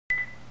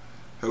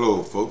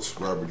Hello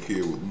folks, Robert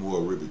here with more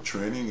Revit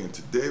training, and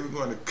today we're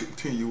going to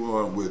continue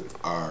on with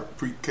our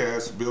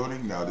precast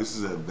building. Now this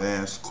is an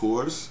advanced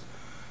course.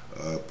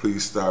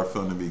 Please start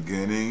from the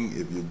beginning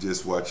if you're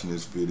just watching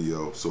this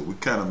video. So we're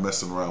kind of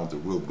messing around with the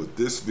roof, but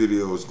this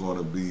video is going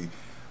to be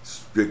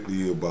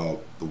strictly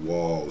about the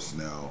walls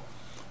now.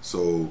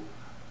 So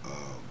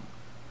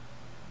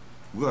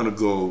we're going to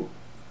go,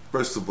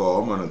 first of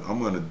all, I'm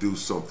going to do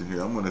something here.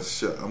 I'm going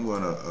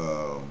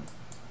to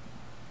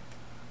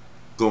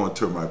go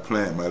into my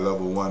plant, my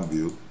level 1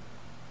 view,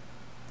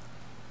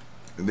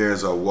 and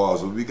there's our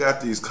walls. But we got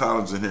these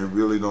columns in here,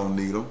 really don't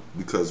need them,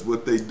 because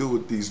what they do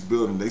with these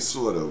buildings, they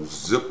sort of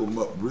zip them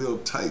up real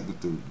tight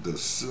with the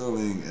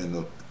ceiling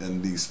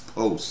and these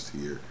posts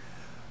here.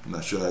 I'm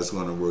not sure how it's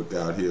going to work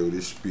out here, but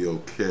it should be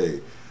okay.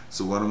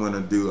 So what I'm going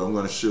to do, I'm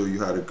going to show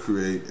you how to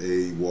create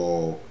a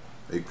wall,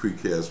 a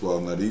precast wall.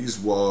 Now these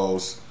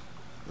walls,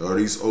 or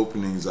these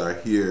openings are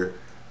here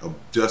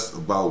just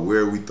about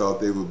where we thought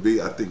they would be.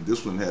 I think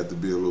this one had to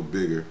be a little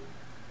bigger,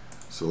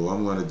 so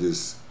I'm going to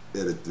just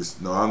edit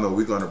this. No, I know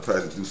we're going to try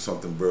to do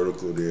something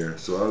vertical there,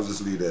 so I'll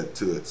just leave that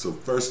to it. So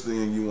first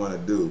thing you want to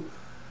do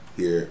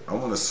here, I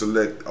want to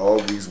select all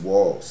these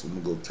walls.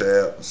 I'm going to go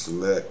tab and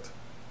select.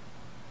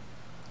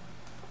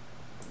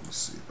 Let me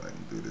see if I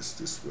can do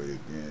this way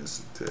again. It's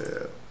a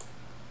tab.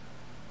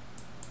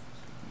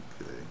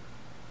 Okay,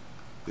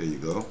 there you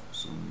go.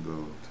 So I'm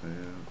going to go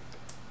tab.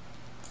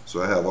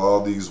 So I have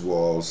all these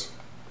walls.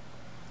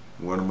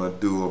 What I'm going to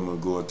do, I'm going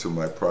to go into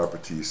my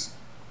properties.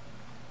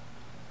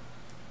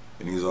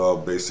 And these are all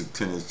basic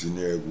tenants,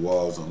 generic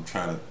walls. I'm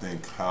trying to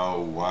think how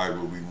wide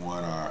would we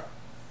want our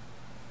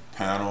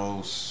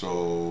panels.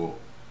 So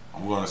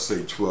I'm going to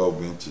say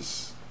 12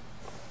 inches.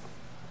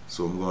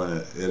 So I'm going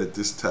to edit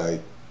this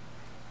type.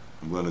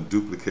 I'm going to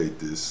duplicate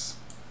this.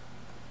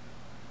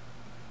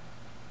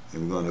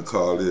 And we're going to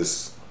call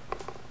this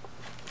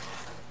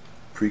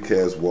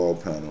precast wall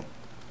panel.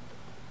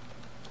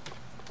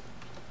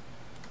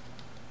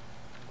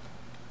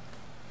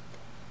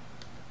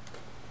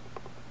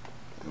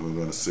 And we're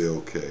going to say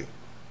OK.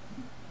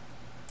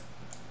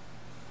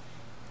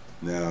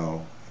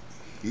 Now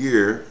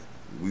here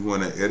we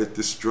want to edit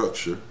the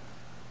structure.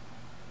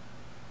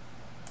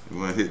 We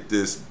want to hit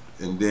this,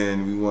 and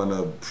then we want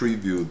to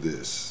preview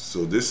this.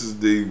 So this is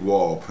the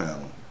wall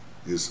panel.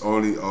 It's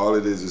only, all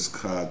it is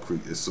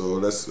concrete. So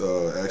let's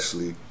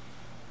actually,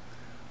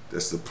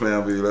 that's the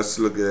plan view. Let's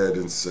look at it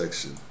in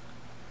section.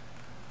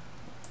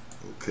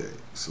 Okay,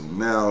 so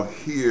now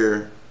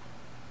here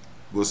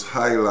what's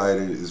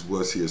highlighted is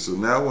what's here. So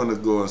now I want to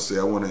go and say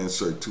I want to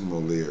insert 2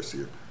 more layers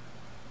here.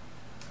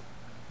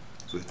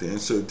 So hit the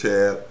insert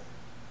tab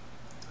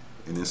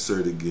and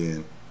insert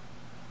again.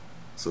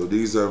 So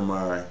these are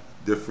my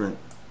different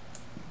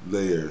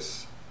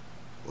layers,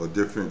 or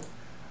different,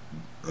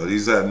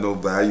 these have no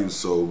value.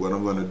 So what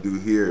I'm going to do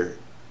here,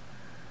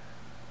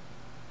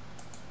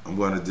 I'm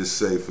going to just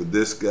say for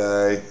this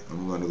guy,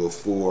 I'm going to go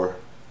 4.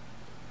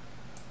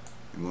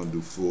 I'm going to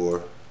do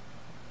 4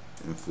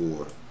 and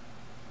 4.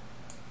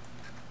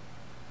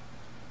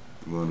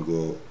 I'm going to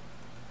go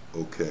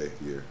OK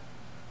here.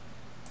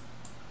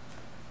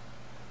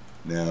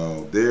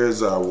 Now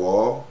there's our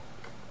wall,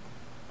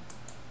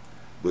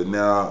 but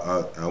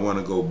now I want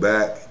to go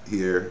back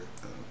here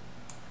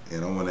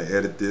and I want to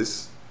edit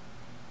this,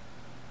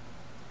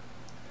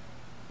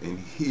 and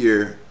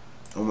here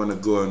I'm going to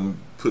go and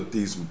put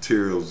these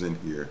materials in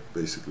here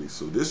basically.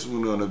 So this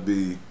one's going to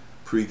be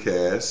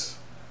precast.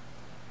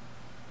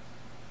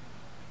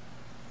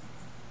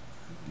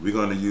 We're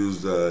going to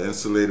use the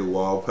insulated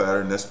wall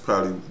pattern. That's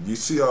probably, you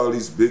see all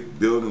these big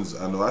buildings.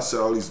 I know I see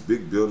all these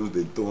big buildings,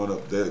 they throwing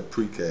up that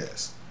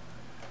precast.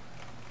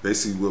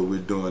 Basically what we're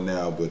doing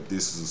now, but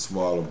this is a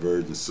smaller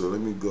version. So let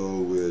me go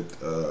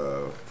with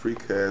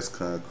precast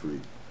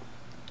concrete.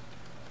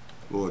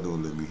 Lord,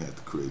 don't let me have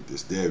to create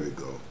this. There we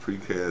go.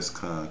 Precast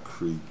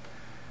concrete.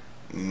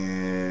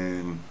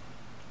 And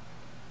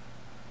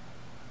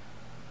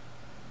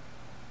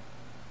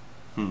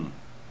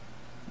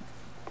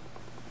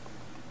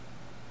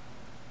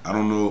I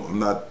don't know, I'm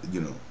not,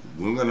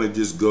 we're going to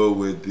just go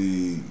with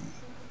I'm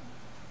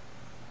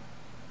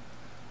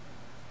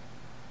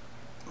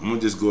going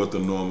to just go at the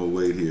normal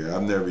weight here.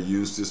 I've never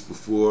used this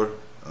before.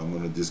 I'm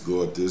going to just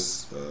go at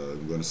this.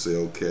 I'm going to say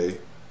OK.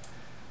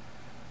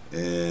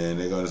 And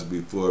they're going to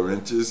be 4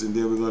 inches. And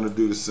then we're going to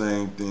do the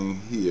same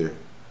thing here.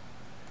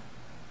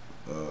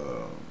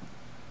 Let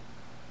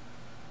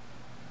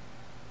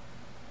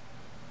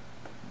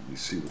me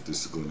see what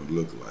this is going to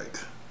look like.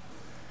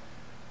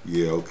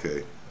 Yeah,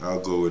 okay. I'll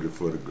go with it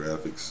for the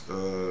graphics.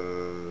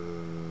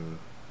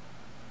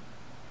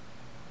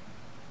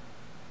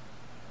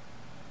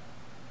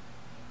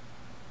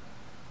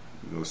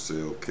 We'll say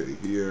okay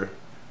here.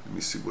 Let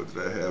me see, what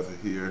did I have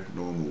here?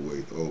 Normal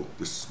weight. Oh,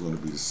 this is going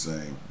to be the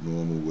same.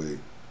 Normal weight.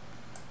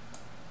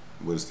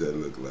 What does that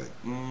look like?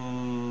 I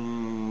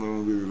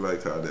don't really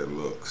like how that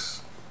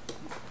looks.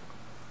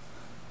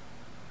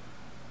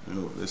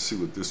 Let's see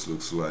what this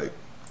looks like.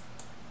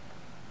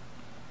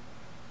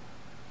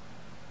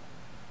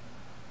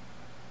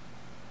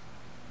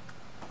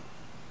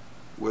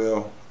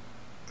 Well,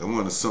 I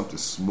wanted something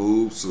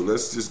smooth, so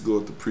let's just go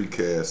with the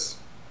precast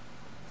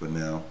for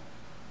now.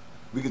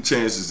 We can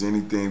change this to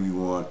anything we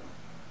want.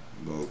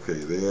 Okay,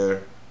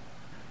 there.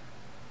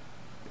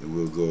 And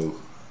we'll go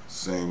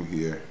same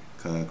here,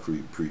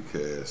 concrete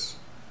precast.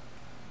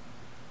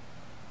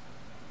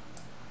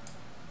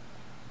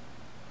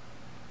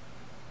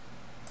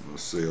 We'll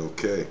say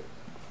okay.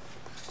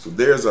 So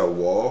there's our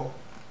wall.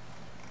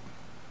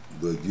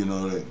 But you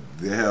know,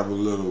 they have a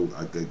little,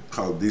 I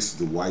call this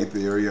the white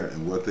area,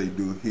 and what they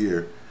do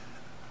here,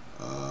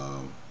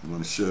 I'm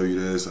going to show you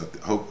this.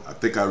 I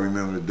think I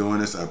remember doing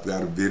this. I've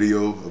got a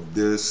video of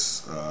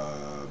this.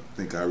 I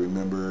think I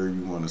remember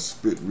you want a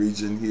split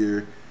region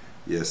here.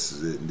 Yes,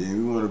 and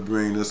then we want to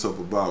bring this up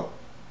about,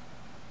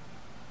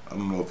 I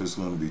don't know if it's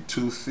going to be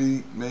 2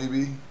 feet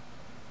maybe.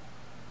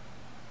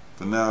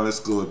 For now, let's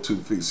go at 2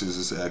 feet since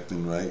it's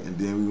acting right. And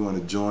then we want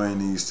to join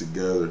these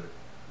together.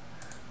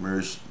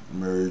 Merge.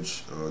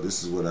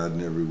 This is what I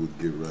never would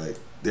get right.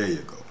 There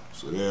you go.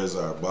 So there's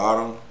our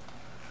bottom.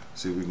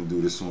 See if we can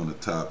do this on the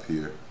top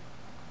here.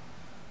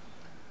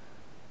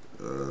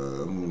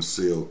 I'm going to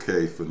say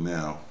okay for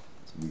now.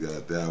 So we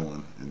got that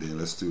one. And then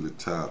let's do the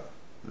top.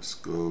 Let's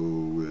go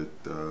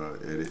with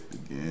edit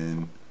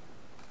again.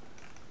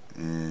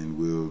 And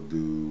we'll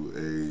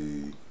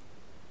do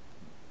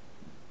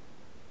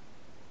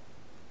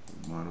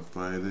a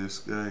modify this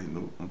guy.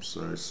 Nope, I'm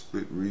sorry.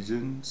 Split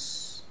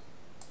regions.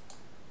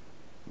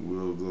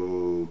 We'll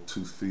go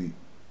 2 feet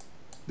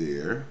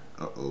there.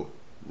 Uh-oh,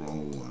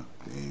 wrong one.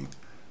 Dang.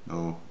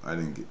 No, I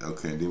didn't get,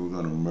 okay, then we're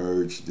gonna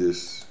merge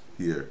this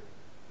here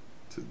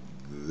to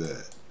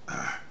that.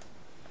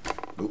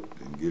 Nope,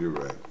 didn't get it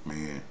right,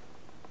 man.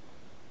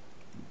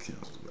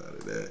 Cancel out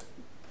of that.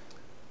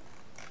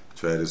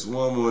 Try this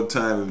one more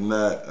time. If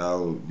not, I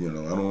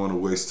don't want to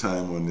waste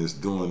time on this,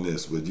 doing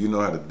this, but you know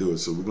how to do it.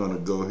 So we're gonna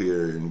go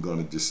here and we're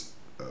gonna just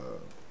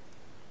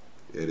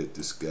edit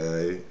this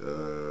guy.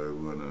 We're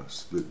gonna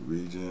split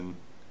region.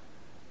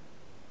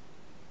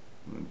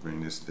 I'm gonna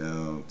bring this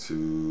down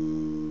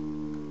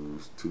to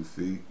 2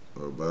 feet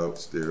or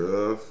about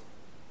thereof.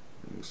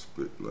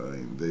 Split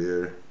line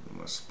there. Let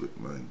my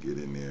split line get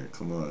in there.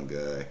 Come on,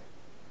 guy.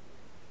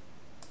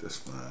 That's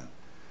fine.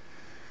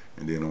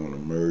 And then I want to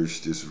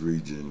merge this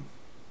region.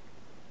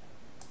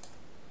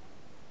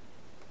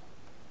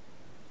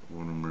 I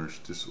want to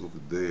merge this over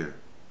there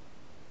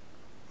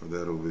or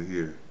that over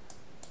here.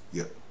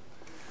 Yep.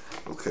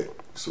 Okay.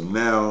 So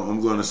now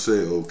I'm going to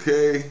say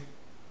okay.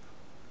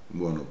 I'm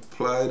going to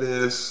apply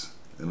this,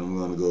 and I'm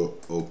going to go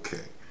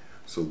okay.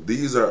 So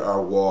these are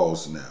our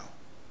walls now.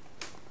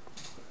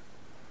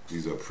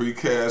 These are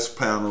precast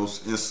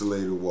panels,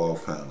 insulated wall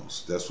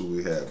panels. That's what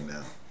we have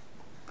now.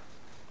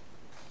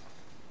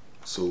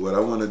 So what I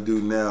want to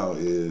do now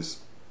is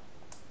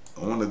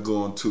I want to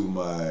go into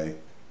my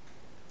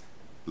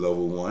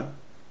level 1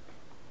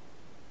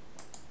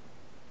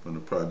 from the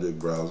project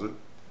browser.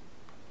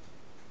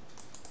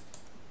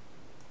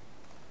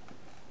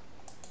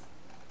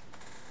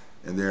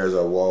 And there's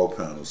our wall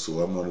panel. So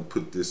I'm going to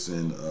put this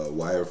in a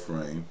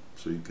wireframe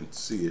so you can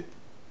see it.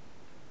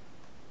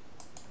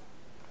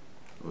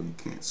 Oh, you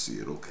can't see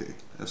it. Okay,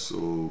 that's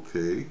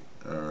okay.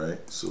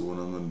 Alright, so what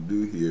I'm going to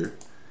do here,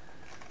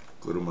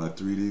 go to my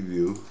 3D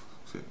view,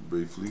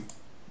 briefly.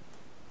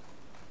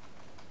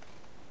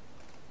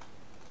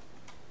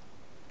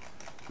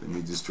 Let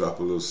me just drop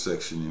a little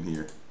section in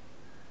here.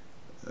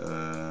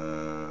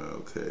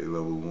 Okay,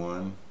 level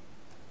 1.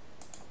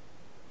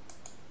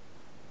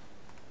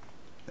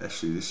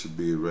 Actually, this should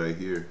be it right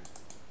here.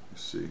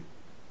 Let's see.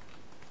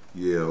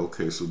 Yeah,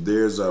 okay, so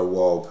there's our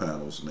wall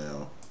panels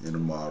now in the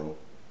model.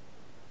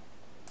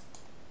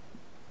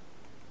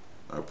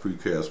 Our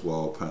precast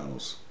wall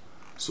panels.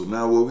 So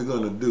now what we're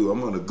going to do, I'm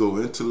going to go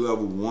into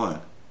level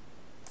 1.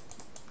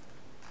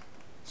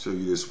 Show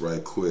you this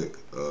right quick.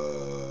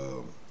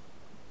 Go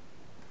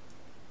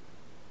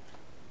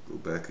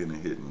back in the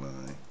hidden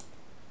line.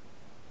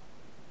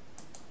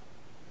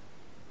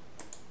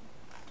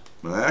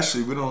 Now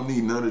actually we don't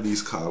need none of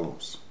these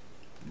columns.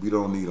 We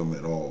don't need them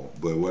at all.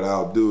 But what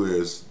I'll do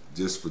is,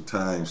 just for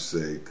time's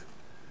sake,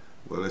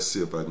 well, let's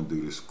see if I can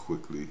do this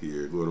quickly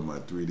here. Go to my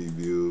 3D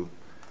view.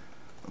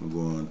 I'm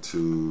going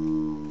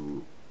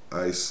to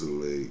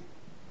isolate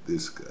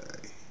this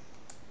guy.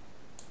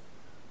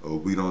 Oh,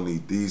 we don't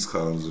need these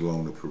columns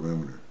along the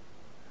perimeter.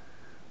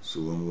 So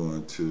I'm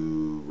going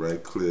to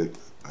right click,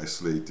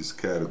 isolate this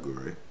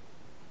category.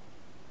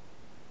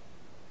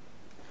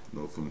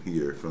 No, from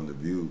here, from the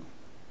view.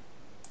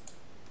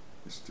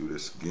 Let's do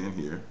this again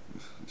here.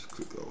 Let's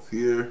click off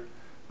here.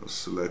 I'll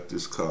select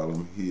this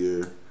column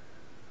here.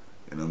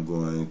 And I'm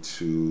going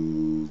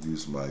to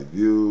use my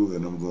view,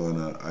 and I'm going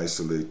to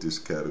isolate this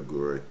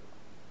category.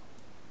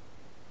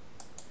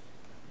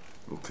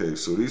 Okay,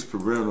 so these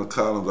perimeter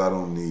columns I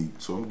don't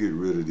need, so I'm getting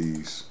rid of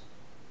these.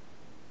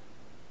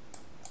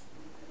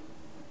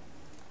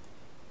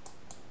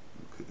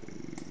 Okay,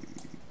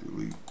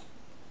 delete.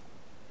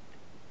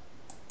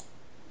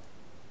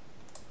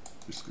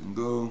 This can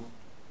go.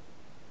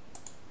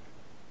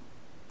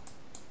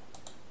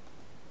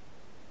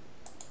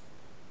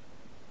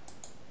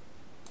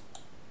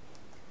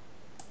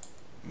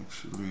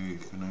 Actually,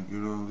 can I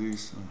get all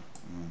these?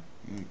 Yeah,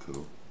 here you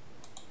go.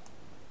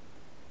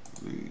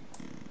 Delete.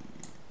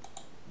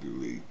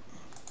 Delete.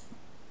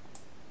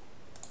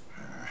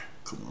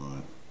 Come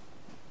on.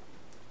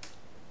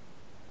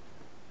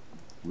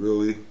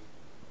 Really?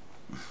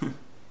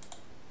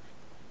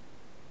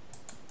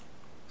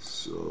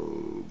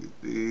 So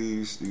get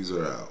these. These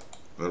are out.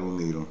 I don't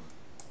need them.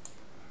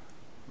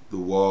 The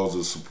walls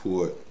will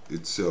support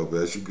itself.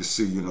 As you can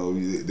see, you know,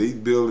 they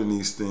building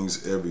these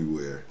things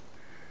everywhere.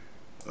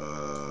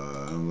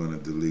 I'm gonna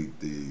delete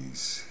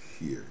these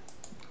here.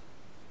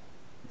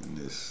 And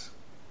this.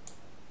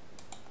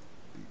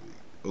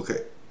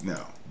 Okay.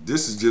 Now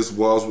this is just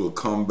walls. Will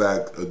come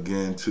back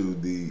again to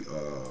the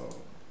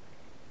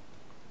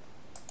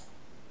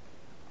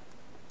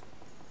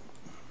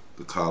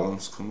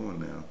columns. Come on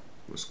now.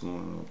 What's going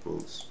on,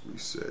 folks?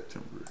 Reset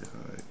temporary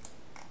height.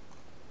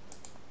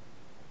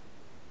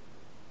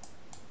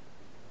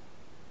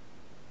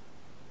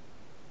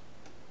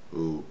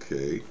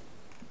 Okay.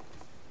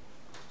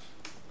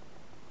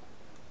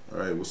 All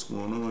right, what's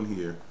going on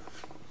here?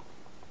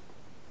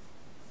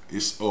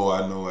 It's, oh,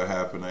 I know what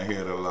happened. I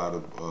had a lot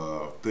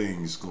of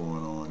things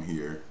going on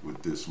here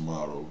with this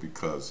model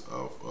because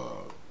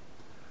of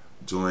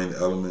join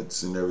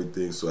elements and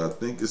everything. So I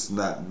think it's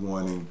not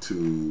wanting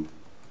to.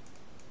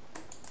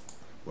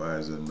 Why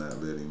is it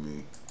not letting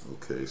me?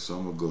 Okay, so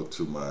I'm gonna go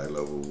to my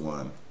level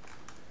 1,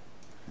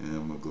 and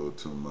I'm gonna go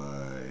to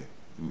my.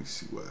 Let me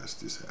see why is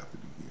this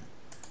happening here.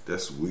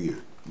 That's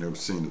weird. Never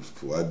seen it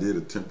before. I did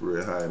a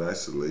temporary height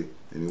isolate,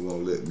 and it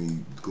won't let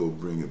me go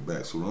bring it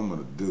back. So what I'm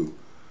gonna do,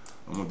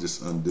 I'm gonna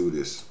just undo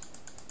this.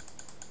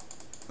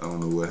 I don't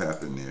know what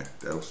happened there.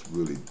 That was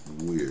really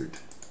weird.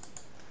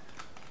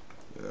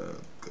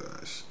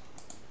 Gosh.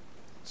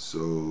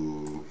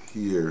 So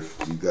here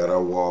we got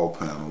our wall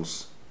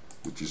panels,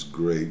 which is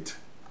great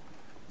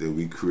that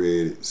we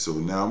created. So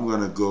now I'm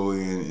gonna go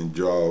in and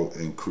draw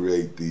and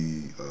create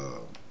the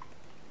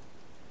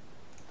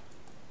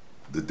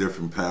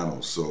different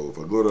panels. So if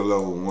I go to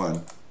level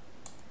 1,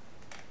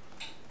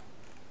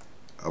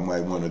 I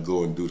might want to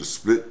go and do the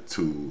split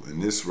tool,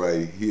 and this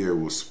right here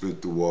will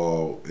split the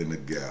wall in the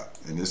gap,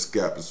 and this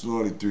gap is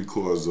only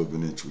 3/4 of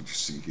an inch, what you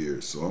see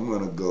here. So I'm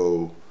gonna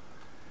go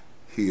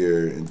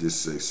here and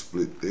just say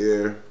split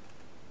there.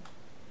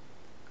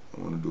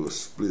 I want to do a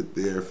split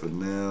there for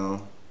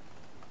now.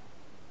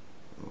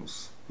 I'll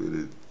split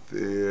it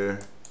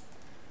there.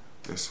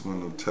 That's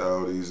one of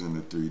tile these in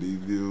the 3D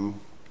view.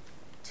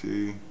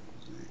 T,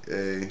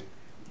 A.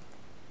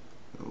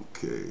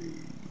 Okay.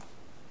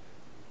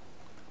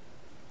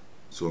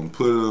 So I'm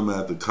putting them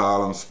at the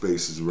column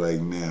spaces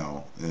right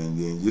now, and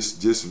then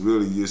just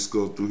really just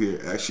go through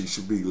here. Actually, it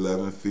should be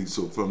 11 feet.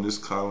 So from this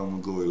column,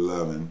 I'll go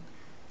 11.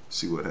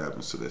 See what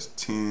happens. So that's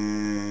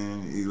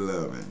 10,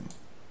 11.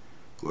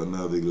 Go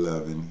another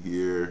 11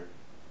 here.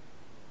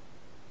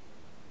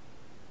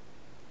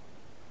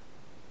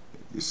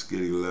 Just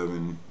get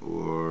 11,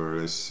 or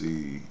let's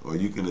see, or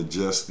you can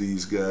adjust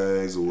these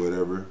guys or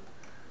whatever.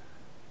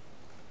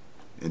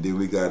 And then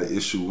we got an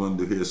issue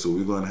window here, so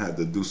we're gonna have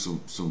to do some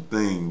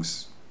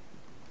things.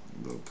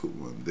 I'm gonna put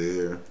one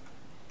there.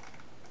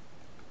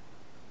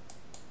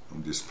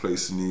 I'm just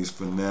placing these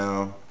for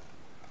now.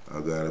 I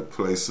gotta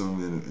place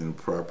them in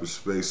proper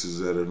spaces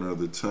at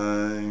another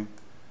time.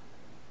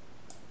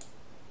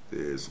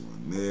 There's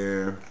one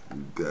there.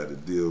 We've got to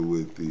deal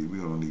with we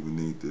don't even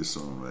need this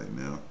on right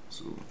now.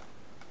 So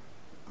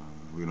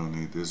we don't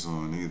need this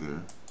on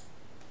either.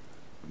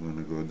 I'm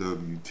gonna go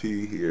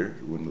WT here,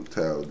 window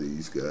tile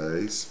these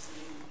guys.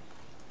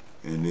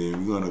 And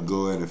then we're gonna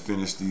go ahead and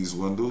finish these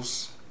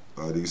windows,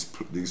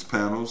 these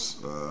panels.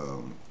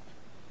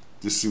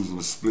 Just using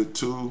the split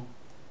tool.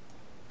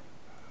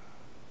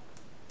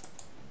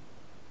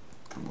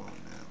 Come on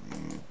now,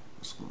 man.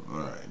 What's going on?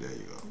 All right, there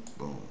you go.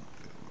 Boom.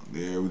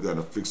 There, we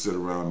gotta fix it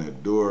around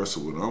that door.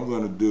 So what I'm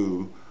gonna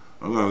do,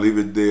 I'm gonna leave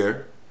it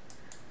there.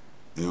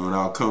 And when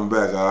I'll come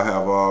back, I'll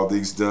have all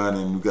these done,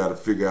 and we gotta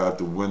figure out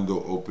the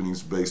window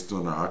openings based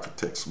on the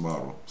architect's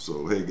model.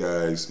 So hey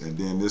guys, and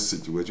then this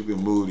situation, you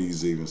can move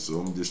these even. So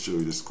I'm gonna just show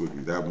you this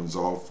quickly. That one's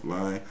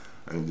offline.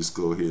 I can just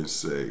go here and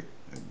say,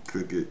 and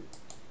click it.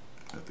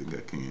 I think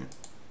I can.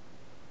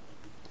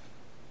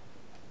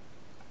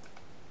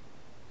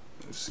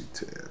 Let's see,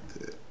 tab.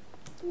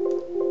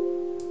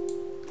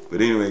 But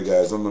anyway,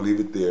 guys, I'm gonna leave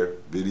it there.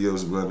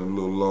 Video's running a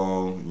little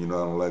long. You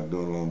know, I don't like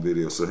doing long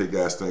videos. So hey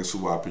guys, thanks for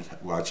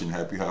watching.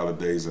 Happy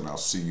holidays, and I'll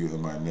see you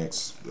in my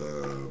next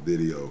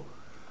video.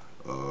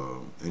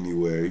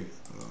 Anyway,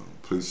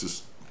 please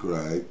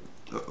subscribe.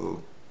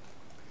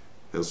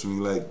 Helps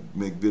me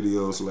make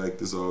videos like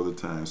this all the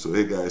time. So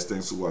hey guys,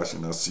 thanks for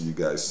watching. I'll see you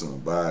guys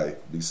soon. Bye.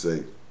 Be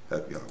safe.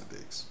 Happy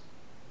holidays.